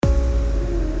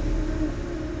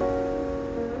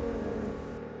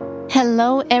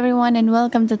Hello, everyone, and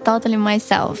welcome to Totally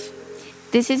Myself.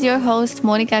 This is your host,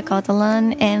 Monica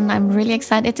Catalan, and I'm really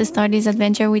excited to start this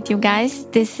adventure with you guys.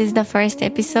 This is the first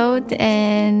episode,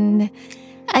 and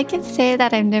I can say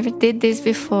that I've never did this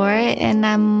before, and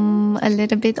I'm a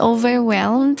little bit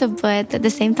overwhelmed, but at the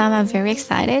same time, I'm very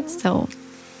excited. So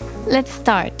let's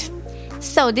start.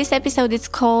 So this episode is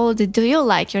called Do You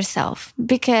Like Yourself?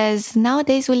 Because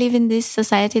nowadays we live in this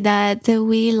society that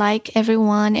we like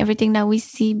everyone, everything that we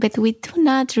see, but we do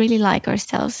not really like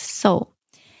ourselves. So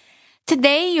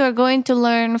today you're going to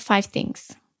learn 5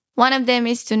 things. One of them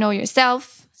is to know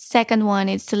yourself. Second one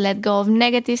is to let go of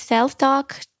negative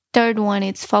self-talk. Third one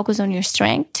is focus on your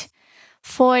strength.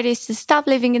 Fourth is to stop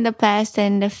living in the past.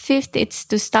 And the fifth is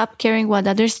to stop caring what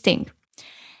others think.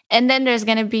 And then there's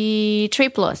going to be 3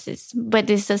 pluses, but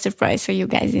this is a surprise for you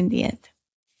guys in the end.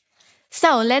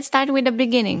 So let's start with the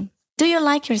beginning. Do you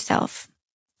like yourself?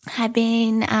 I've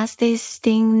been asked this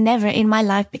thing never in my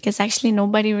life because actually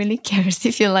nobody really cares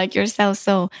if you like yourself.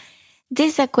 So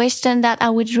this is a question that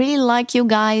I would really like you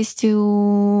guys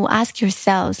to ask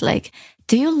yourselves. Like,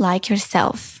 do you like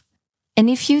yourself? And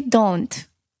if you don't,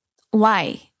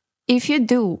 why? If you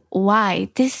do, why?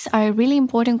 These are really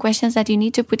important questions that you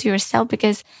need to put to yourself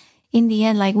because in the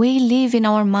end, like we live in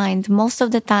our mind most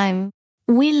of the time.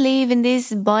 We live in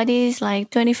these bodies like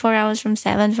 24 hours from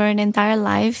 7 for an entire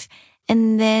life.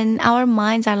 And then our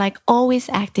minds are like always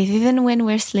active, even when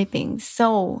we're sleeping.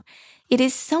 So it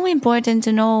is so important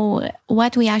to know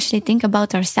what we actually think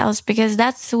about ourselves because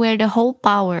that's where the whole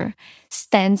power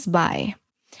stands by.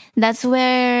 That's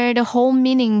where the whole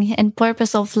meaning and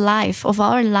purpose of life, of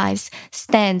our lives,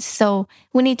 stands. So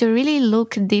we need to really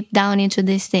look deep down into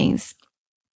these things.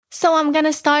 So I'm going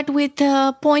to start with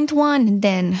point 1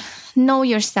 then. Know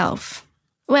yourself.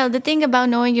 Well, the thing about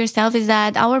knowing yourself is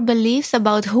that our beliefs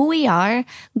about who we are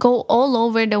go all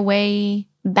over the way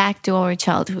back to our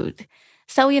childhood.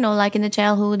 So, like in the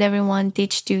childhood, everyone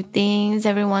taught you things.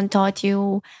 Everyone taught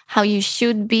you how you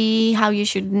should be, how you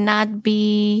should not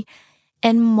be.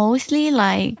 And mostly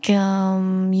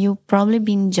you've probably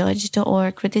been judged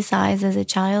or criticized as a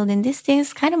child. And these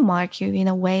things kind of mark you in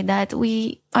a way that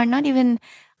we are not even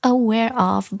aware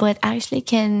of, but actually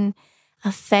can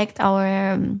affect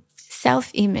our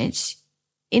self-image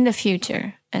in the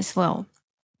future as well.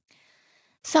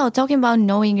 So talking about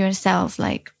knowing yourself,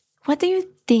 like what do you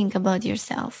think about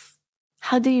yourself?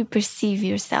 How do you perceive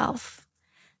yourself?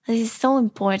 This is so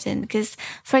important because,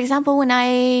 for example, when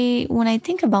I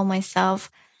think about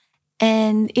myself,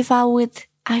 and if I would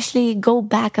actually go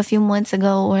back a few months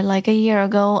ago or like a year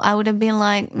ago, I would have been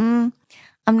like, I'm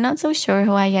not so sure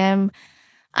who I am.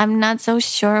 I'm not so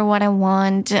sure what I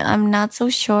want. I'm not so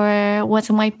sure what's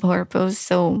my purpose.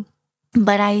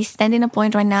 But I stand in a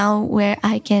point right now where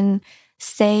I can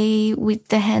say with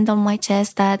the hand on my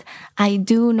chest that I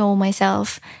do know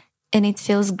myself, and it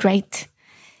feels great.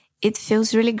 It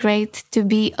feels really great to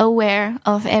be aware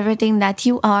of everything that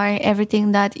you are,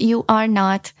 everything that you are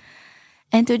not,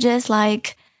 and to just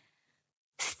like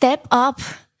step up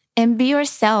and be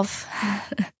yourself.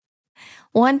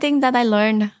 One thing that I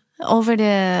learned over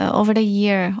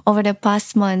the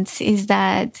past months is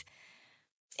that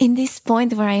in this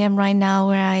point where I am right now,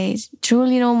 where I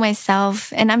truly know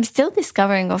myself, and I'm still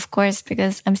discovering, of course,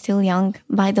 because I'm still young.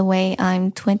 By the way,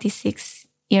 I'm 26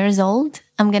 years old.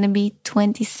 I'm going to be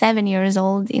 27 years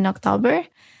old in October.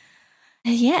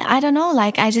 Yeah, I don't know.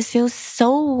 Like, I just feel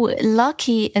so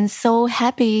lucky and so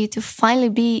happy to finally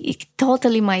be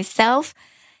totally myself.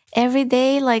 Every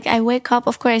day, like I wake up,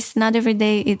 of course, not every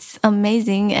day it's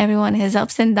amazing. Everyone has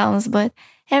ups and downs, but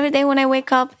every day when I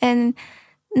wake up and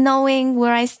knowing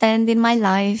where I stand in my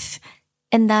life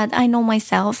and that I know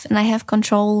myself and I have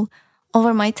control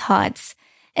over my thoughts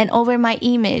and over my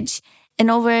image and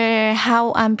over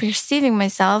how I'm perceiving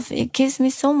myself, it gives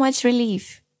me so much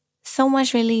relief. So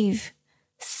much relief.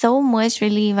 So much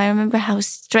relief. I remember how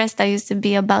stressed I used to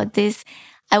be about this.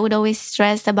 I would always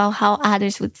stress about how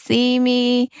others would see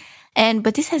me.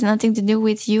 But this has nothing to do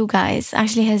with you guys.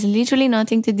 Actually has literally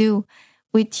nothing to do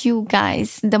with you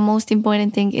guys. The most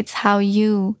important thing is how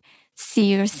you see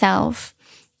yourself.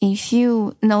 If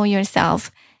you know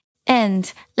yourself.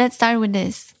 And let's start with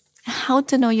this. How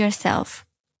to know yourself.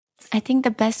 I think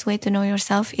the best way to know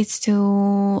yourself is to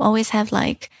always have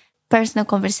like personal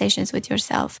conversations with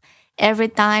yourself. Every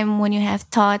time when you have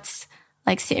thoughts,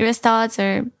 like serious thoughts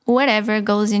or whatever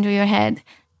goes into your head,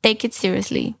 take it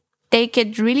seriously. Take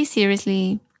it really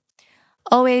seriously.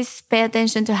 Always pay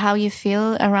attention to how you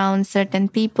feel around certain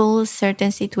people,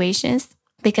 certain situations,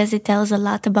 because it tells a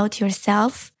lot about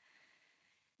yourself.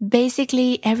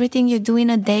 basically everything you do in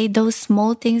a day, those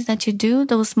small things that you do,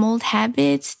 those small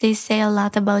habits, they say a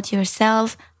lot about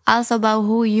yourself, also about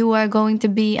who you are going to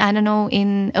be, I don't know,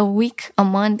 in a week, a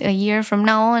month, a year from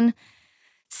now on.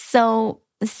 So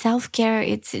self-care,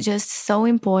 it's just so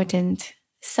important.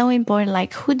 So important.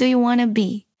 Like, who do you want to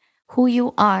be? Who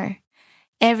you are.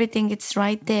 Everything, it's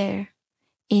right there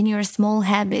in your small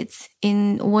habits,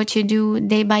 in what you do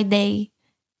day by day.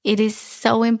 It is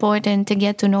so important to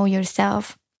get to know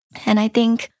yourself. And I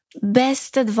think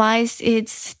best advice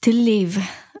is to live,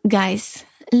 guys.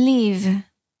 Live.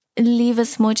 Live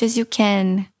as much as you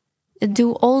can.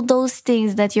 Do all those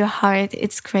things that your heart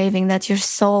is craving, that your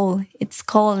soul it's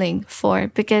calling for,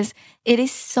 because it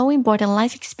is so important.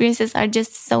 Life experiences are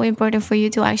just so important for you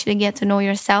to actually get to know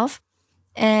yourself.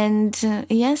 And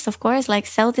yes, of course, like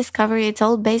self-discovery, it's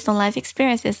all based on life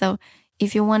experiences. So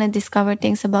if you want to discover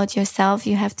things about yourself,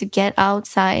 you have to get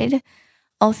outside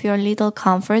of your little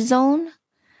comfort zone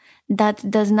that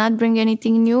does not bring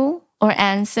anything new or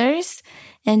answers,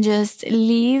 and just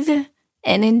live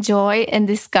and enjoy and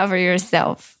discover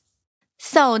yourself.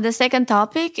 So the second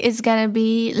topic is going to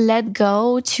be let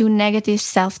go to negative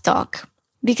self-talk.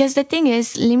 Because the thing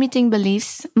is, limiting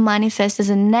beliefs manifest as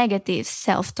a negative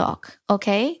self-talk,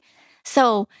 okay?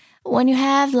 So when you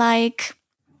have like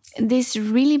these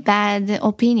really bad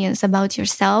opinions about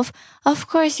yourself, of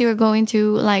course you're going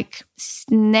to like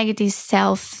negative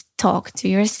self-talk to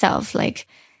yourself. Like,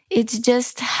 it's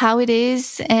just how it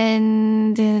is.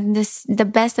 And the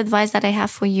best advice that I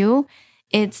have for you,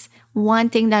 it's one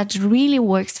thing that really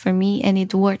works for me, and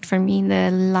it worked for me in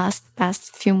the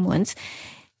past few months.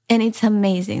 And it's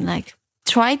amazing. Like,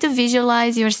 try to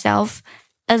visualize yourself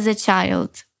as a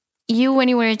child. You when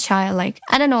you were a child, like,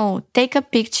 I don't know, take a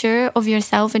picture of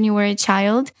yourself when you were a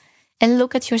child and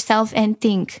look at yourself and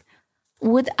think,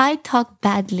 would I talk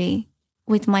badly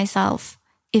with myself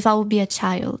if I would be a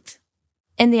child?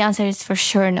 And the answer is for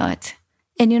sure not.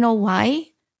 And you know why?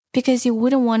 Because you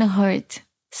wouldn't want to hurt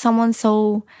someone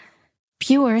so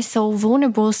pure, so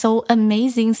vulnerable, so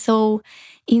amazing, so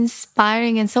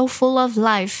inspiring, and so full of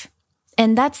life.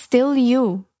 And that's still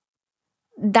you.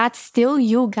 That's still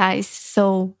you, guys.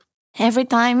 So every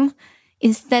time,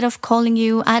 instead of calling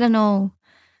you, I don't know,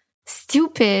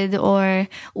 stupid or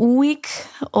weak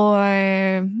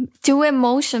or too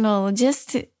emotional,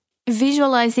 just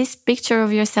visualize this picture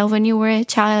of yourself when you were a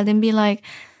child and be like,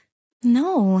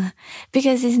 no,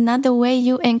 because it's not the way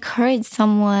you encourage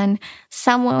someone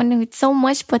with so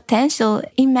much potential.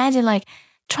 Imagine, like,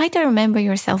 try to remember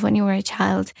yourself when you were a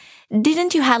child.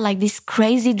 Didn't you have like these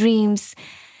crazy dreams,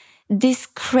 these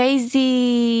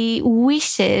crazy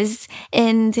wishes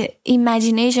and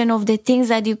imagination of the things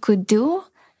that you could do?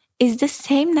 It's the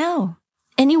same now.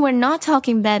 And you were not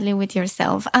talking badly with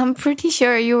yourself. I'm pretty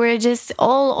sure you were just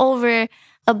all over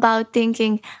about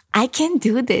thinking, I can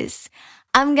do this.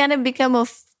 I'm gonna become a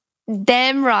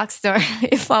damn rock star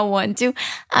if I want to.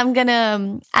 I'm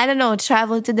gonna, I don't know,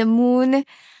 travel to the moon.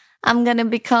 I'm gonna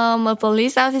become a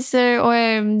police officer or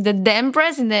the damn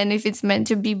president if it's meant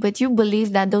to be. But you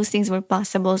believe that those things were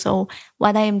possible. So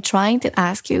what I am trying to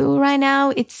ask you right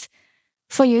now, it's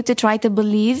for you to try to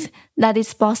believe that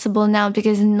it's possible now,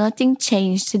 because nothing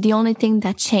changed. The only thing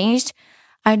that changed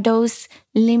are those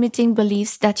limiting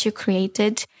beliefs that you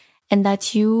created and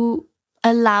that you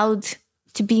allowed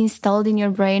to be installed in your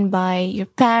brain by your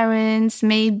parents,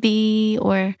 maybe,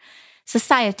 or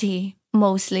society,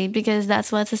 mostly, because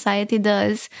that's what society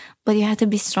does. But you have to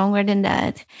be stronger than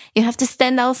that. You have to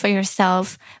stand out for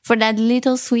yourself, for that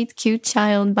little sweet, cute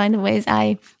child. By the way,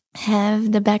 I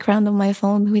have the background of my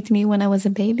phone with me when I was a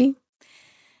baby.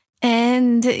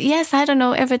 And yes, I don't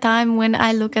know, every time when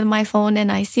I look at my phone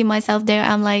and I see myself there,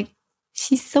 I'm like,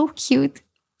 she's so cute.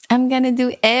 I'm gonna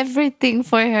do everything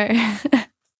for her.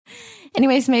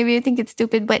 Anyways, maybe you think it's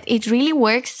stupid, but it really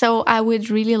works. So I would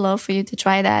really love for you to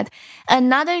try that.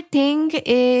 Another thing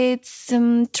is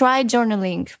try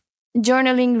journaling.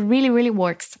 Journaling really, really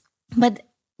works. But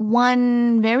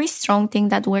one very strong thing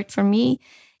that worked for me,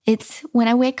 it's when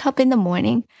I wake up in the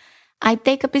morning, I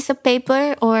take a piece of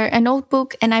paper or a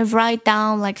notebook and I write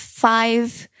down like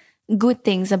 5 good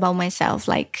things about myself.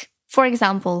 Like, for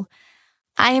example,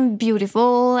 I am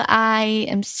beautiful, I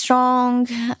am strong,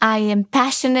 I am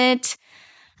passionate,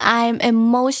 I'm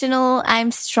emotional, I'm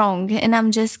strong. And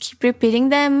I'm just keep repeating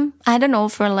them, I don't know,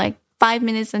 for like 5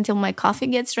 minutes until my coffee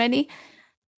gets ready.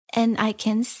 And I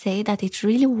can say that it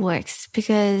really works,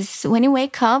 because when you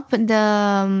wake up,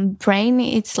 the brain,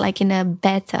 it's like in a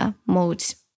beta mode.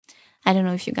 I don't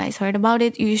know if you guys heard about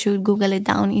it. You should Google it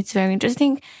down. It's very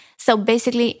interesting. So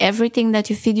basically everything that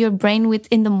you feed your brain with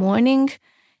in the morning,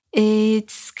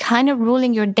 it's kind of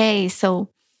ruling your day. So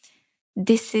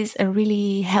this is a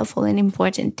really helpful and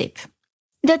important tip.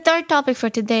 The third topic for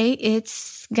today,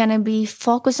 it's gonna be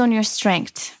focus on your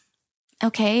strength.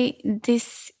 Okay,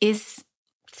 this is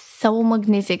so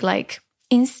magnific. Like,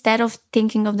 instead of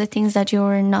thinking of the things that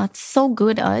you're not so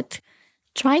good at,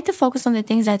 try to focus on the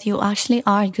things that you actually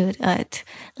are good at.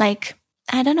 Like,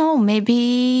 I don't know, maybe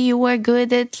you were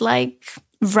good at like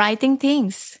writing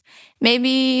things.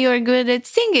 Maybe you're good at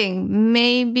singing.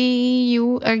 Maybe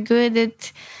you are good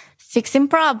at fixing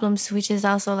problems, which is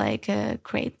also like a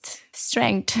great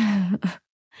strength.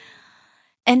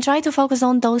 And try to focus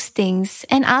on those things.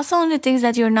 And also on the things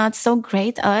that you're not so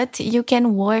great at, you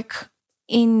can work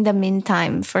in the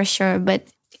meantime for sure.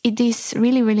 But it is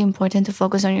really, really important to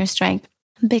focus on your strength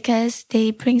because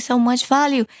they bring so much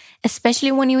value,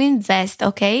 especially when you invest,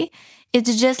 okay?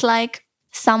 It's just like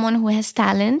someone who has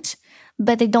talent,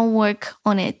 but they don't work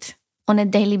on it on a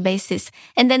daily basis.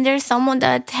 And then there's someone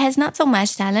that has not so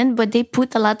much talent, but they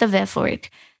put a lot of effort.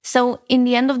 So in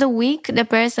the end of the week, the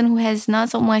person who has not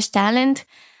so much talent,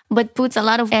 but puts a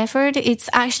lot of effort, it's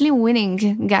actually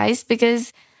winning, guys,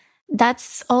 because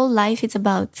that's all life is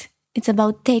about. It's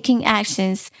about taking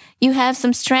actions. You have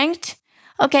some strength.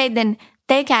 Okay, then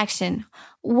take action.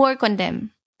 Work on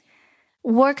them.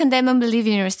 Work on them and believe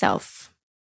in yourself.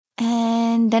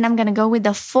 And then I'm going to go with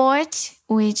the fourth,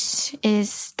 which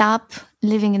is stop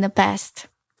living in the past.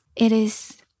 It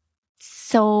is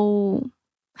so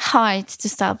hard to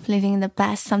stop living in the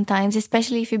past sometimes,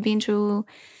 especially if you've been through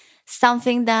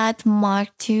something that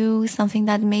marked you, something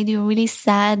that made you really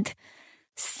sad,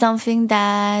 something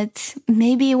that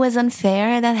maybe it was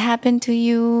unfair that happened to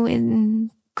you.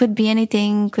 It could be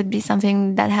anything, could be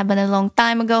something that happened a long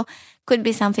time ago, could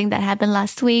be something that happened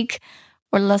last week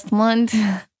or last month.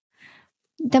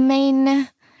 The main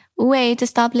way to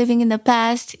stop living in the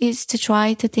past is to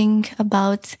try to think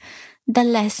about the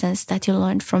lessons that you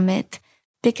learned from it.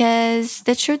 Because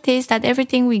the truth is that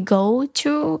everything we go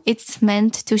through, it's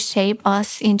meant to shape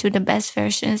us into the best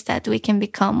versions that we can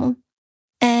become.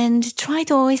 And try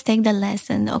to always take the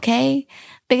lesson, okay?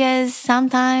 Because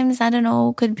sometimes, I don't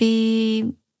know, could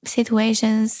be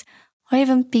situations or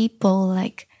even people,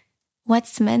 like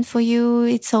what's meant for you,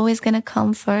 it's always gonna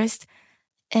come first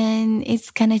and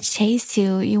it's gonna chase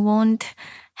you. You won't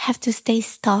have to stay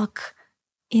stuck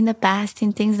in the past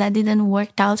in things that didn't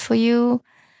work out for you.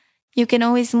 You can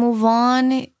always move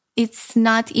on. It's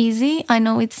not easy. I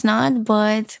know it's not,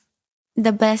 but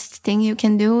the best thing you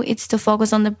can do is to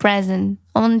focus on the present,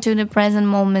 onto the present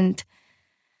moment,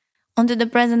 onto the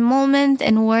present moment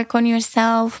and work on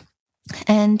yourself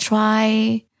and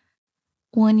try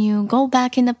when you go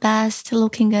back in the past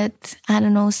looking at, I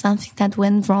don't know, something that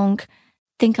went wrong,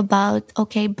 think about,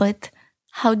 okay, but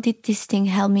how did this thing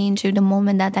help me into the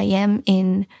moment that I am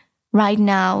in right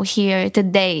now, here,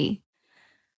 today?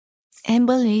 And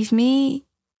believe me,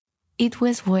 it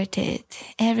was worth it.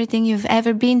 Everything you've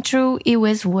ever been through, it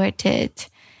was worth it.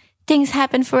 Things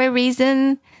happen for a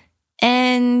reason,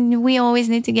 and we always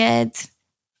need to get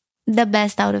the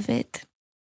best out of it.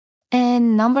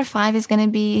 And number 5 is going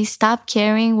to be stop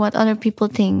caring what other people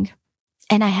think.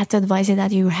 And I have to advise you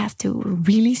that you have to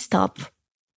really stop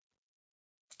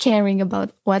caring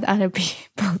about what other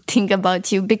people think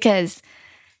about you, because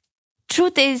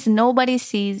truth is nobody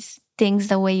sees things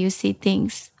the way you see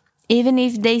things, even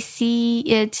if they see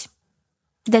it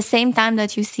the same time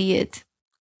that you see it.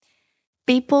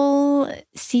 People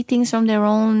see things from their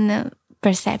own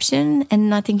perception and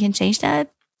nothing can change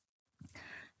that.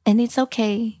 And it's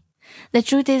okay. The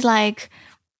truth is, like,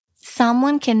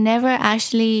 someone can never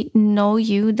actually know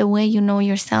you the way you know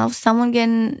yourself. Someone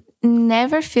can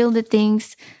never feel the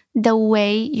things the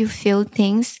way you feel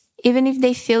things, even if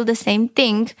they feel the same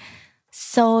thing.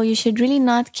 So you should really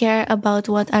not care about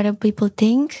what other people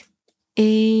think.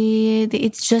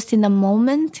 It's just in the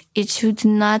moment. It should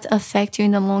not affect you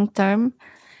in the long term.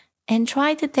 And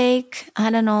try to take, I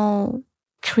don't know,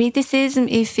 criticism,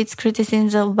 if it's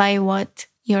criticism by what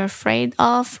you're afraid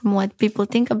of, from what people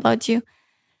think about you.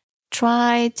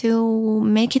 Try to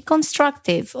make it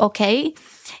constructive, okay?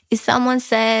 If someone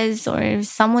says or if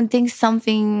someone thinks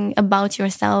something about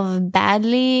yourself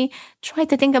badly, try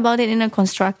to think about it in a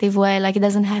constructive way. Like, it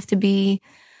doesn't have to be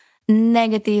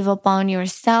negative upon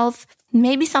yourself.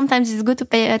 Maybe sometimes it's good to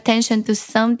pay attention to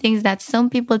some things that some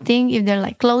people think, if they're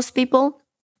like close people,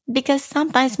 because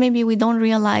sometimes maybe we don't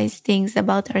realize things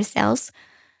about ourselves.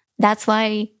 That's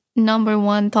why number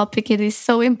 1 topic, it is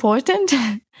so important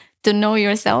to know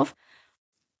yourself.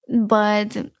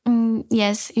 But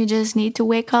yes, you just need to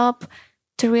wake up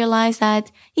to realize that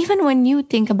even when you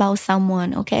think about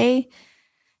someone, okay?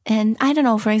 And I don't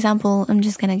know, for example, I'm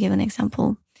just going to give an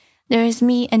example. There is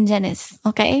me and Janice,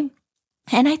 okay?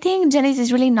 And I think Janice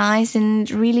is really nice and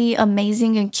really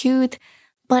amazing and cute.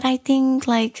 But I think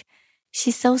like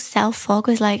she's so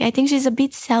self-focused. Like I think she's a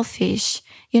bit selfish,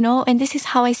 and this is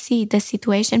how I see the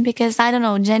situation because I don't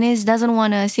know, Janice doesn't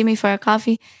want to see me for a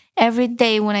coffee every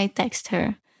day when I text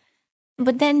her.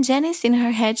 But then Janice in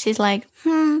her head, she's like,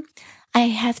 I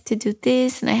have to do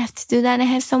this and I have to do that. And I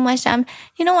have so much time.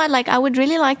 You know what? Like I would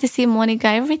really like to see Monica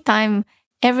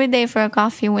every day for a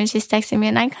coffee when she's texting me.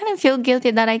 And I kind of feel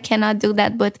guilty that I cannot do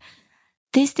that. But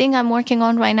this thing I'm working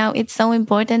on right now, it's so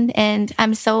important. And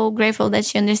I'm so grateful that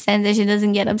she understands that she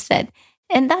doesn't get upset.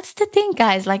 And that's the thing,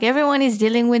 guys. Like everyone is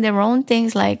dealing with their own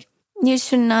things. Like you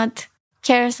should not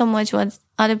care so much what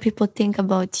other people think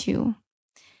about you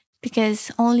because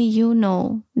only you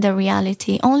know the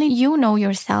reality. Only you know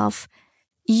yourself.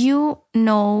 You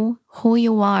know who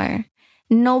you are.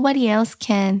 Nobody else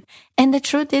can. And the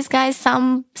truth is, guys,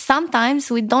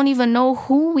 sometimes we don't even know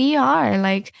who we are.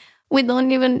 Like we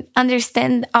don't even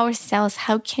understand ourselves.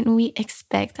 How can we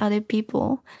expect other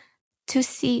people to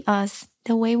see us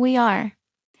the way we are?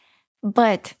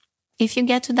 But if you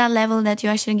get to that level that you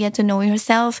actually get to know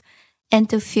yourself and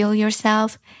to feel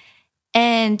yourself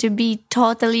and to be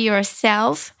totally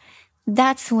yourself,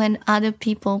 that's when other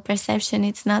people's perception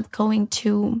is not going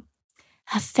to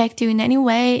affect you in any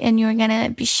way. And you're going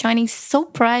to be shining so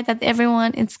bright that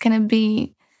everyone is going to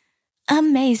be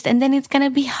amazed. And then it's going to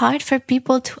be hard for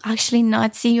people to actually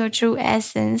not see your true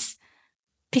essence.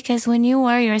 Because when you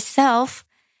are yourself,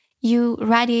 you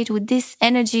radiate with this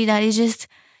energy that is just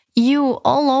you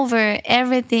all over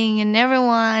everything and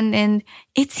everyone. And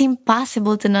it's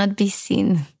impossible to not be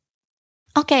seen.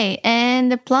 Okay, and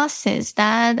the pluses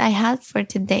that I had for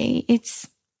today, it's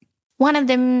one of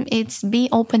them, it's be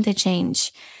open to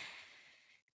change.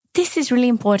 This is really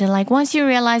important. Like once you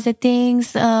realize the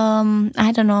things,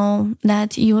 I don't know,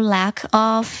 that you lack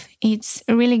of, it's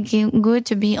really good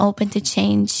to be open to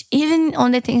change. Even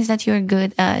on the things that you're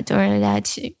good at or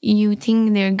that you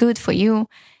think they're good for you,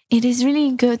 it is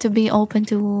really good to be open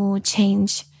to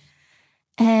change.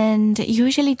 And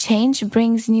usually change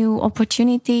brings new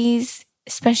opportunities,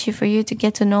 especially for you to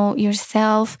get to know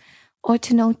yourself or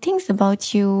to know things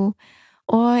about you,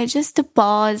 or just to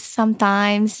pause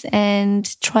sometimes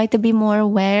and try to be more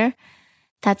aware.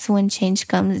 That's when change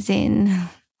comes in.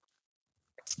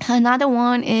 Another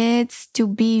one is to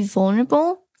be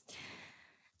vulnerable.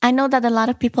 I know that a lot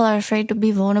of people are afraid to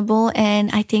be vulnerable, and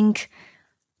I think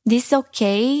this is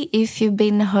okay if you've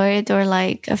been hurt or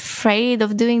like afraid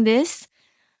of doing this,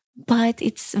 but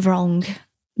it's wrong.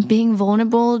 Being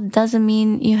vulnerable doesn't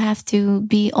mean you have to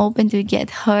be open to get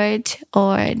hurt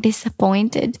or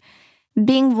disappointed.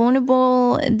 Being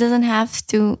vulnerable doesn't have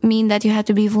to mean that you have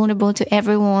to be vulnerable to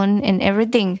everyone and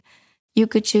everything. You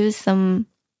could choose some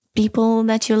people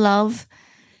that you love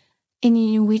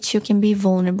in which you can be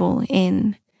vulnerable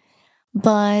in.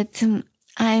 But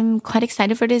I'm quite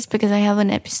excited for this because I have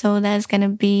an episode that's going to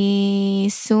be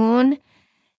soon.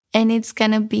 And it's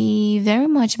going to be very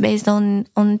much based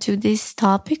onto this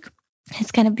topic.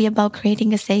 It's going to be about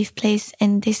creating a safe place.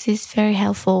 And this is very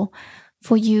helpful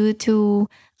for you to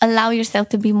allow yourself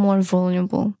to be more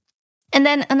vulnerable. And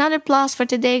then another plus for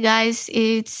today, guys,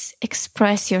 is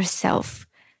express yourself.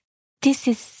 This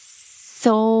is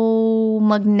so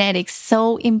magnetic,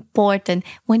 so important.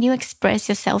 When you express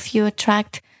yourself, you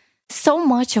attract so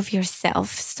much of yourself,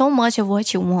 so much of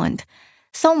what you want.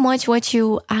 So much what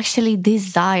you actually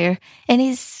desire. And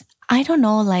it's, I don't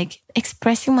know, like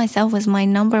expressing myself was my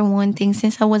number one thing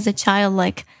since I was a child.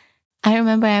 Like I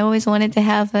remember I always wanted to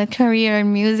have a career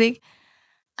in music.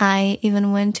 I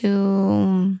even went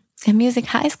to a music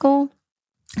high school,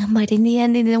 but in the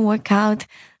end it didn't work out.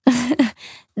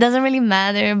 Doesn't really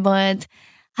matter, but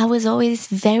I was always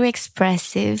very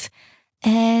expressive.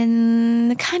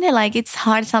 And kind of like it's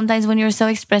hard sometimes when you're so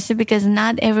expressive because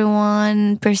not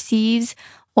everyone perceives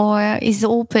or is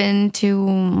open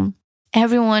to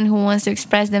everyone who wants to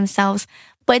express themselves.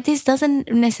 But this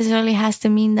doesn't necessarily has to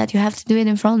mean that you have to do it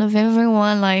in front of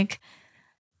everyone. Like,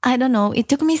 I don't know. It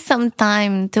took me some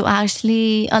time to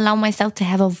actually allow myself to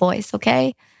have a voice,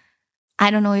 okay? I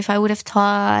don't know if I would have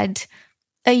thought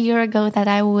a year ago that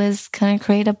I was going to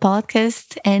create a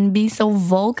podcast and be so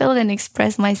vocal and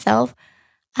express myself.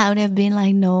 I would have been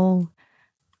like, no,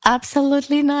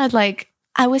 absolutely not. Like,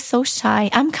 I was so shy.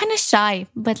 I'm kind of shy,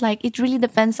 but like, it really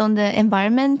depends on the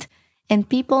environment and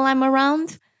people I'm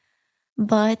around.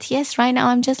 But yes, right now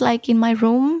I'm just like in my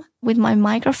room with my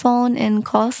microphone and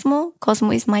Cosmo.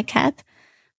 Cosmo is my cat,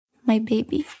 my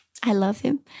baby. I love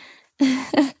him.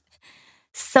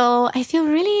 So I feel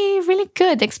really, really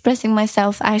good expressing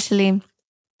myself, actually.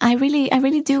 I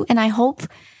really do. And I hope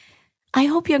I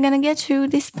hope you're going to get through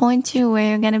this point too, where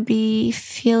you're going to be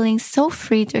feeling so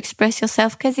free to express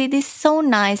yourself, because it is so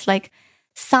nice. Like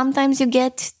sometimes you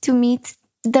get to meet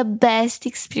the best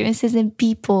experiences and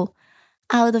people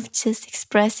out of just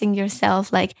expressing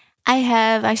yourself. Like I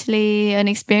have actually an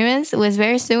experience. It was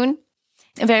very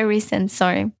recent,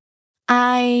 sorry.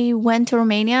 I went to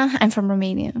Romania. I'm from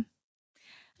Romania.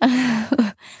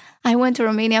 I went to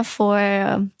Romania for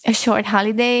a short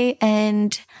holiday,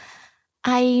 and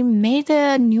I made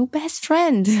a new best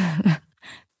friend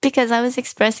because I was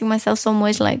expressing myself so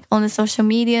much, like on the social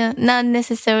media, not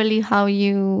necessarily how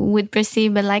you would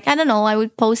perceive, but like, I don't know, I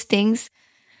would post things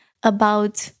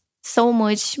about so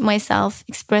much myself,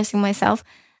 expressing myself,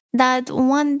 that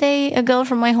one day a girl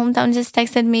from my hometown just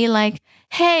texted me like,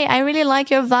 hey, I really like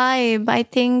your vibe. I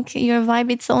think your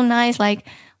vibe is so nice. Like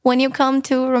when you come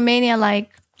to Romania,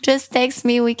 like just text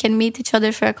me. We can meet each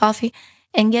other for a coffee.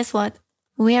 And guess what?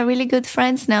 We are really good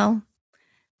friends now.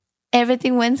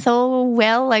 Everything went so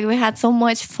well. Like we had so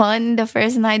much fun the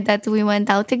first night that we went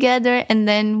out together, and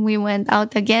then we went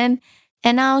out again.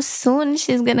 And now soon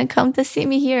she's going to come to see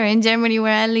me here in Germany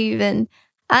where I live. And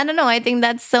I don't know. I think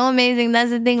that's so amazing. That's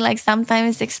the thing. Like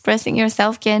sometimes expressing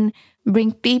yourself can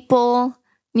bring people,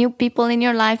 new people in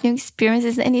your life, new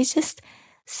experiences. And it's just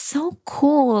so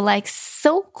cool. Like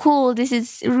so cool. This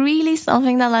is really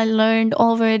something that I learned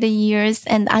over the years,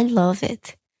 and I love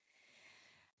it.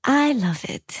 I love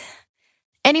it.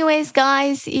 Anyways,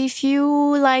 guys, if you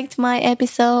liked my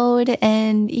episode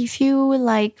and if you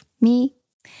like me,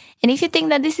 and if you think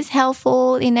that this is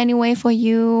helpful in any way for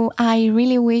you, I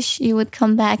really wish you would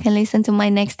come back and listen to my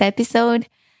next episode.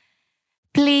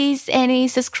 Please, any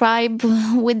subscribe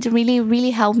would really,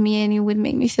 really help me, and it would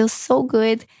make me feel so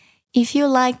good. If you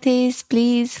like this,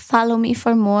 please follow me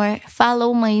for more.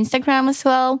 Follow my Instagram as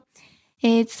well.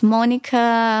 It's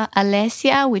Monica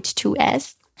Alessia with 2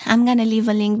 S. I'm going to leave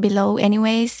a link below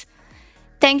anyways.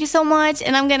 Thank you so much,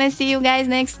 and I'm going to see you guys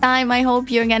next time. I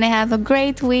hope you're going to have a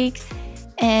great week,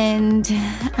 and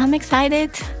I'm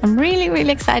excited. I'm really,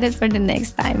 really excited for the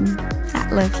next time. I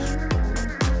love you.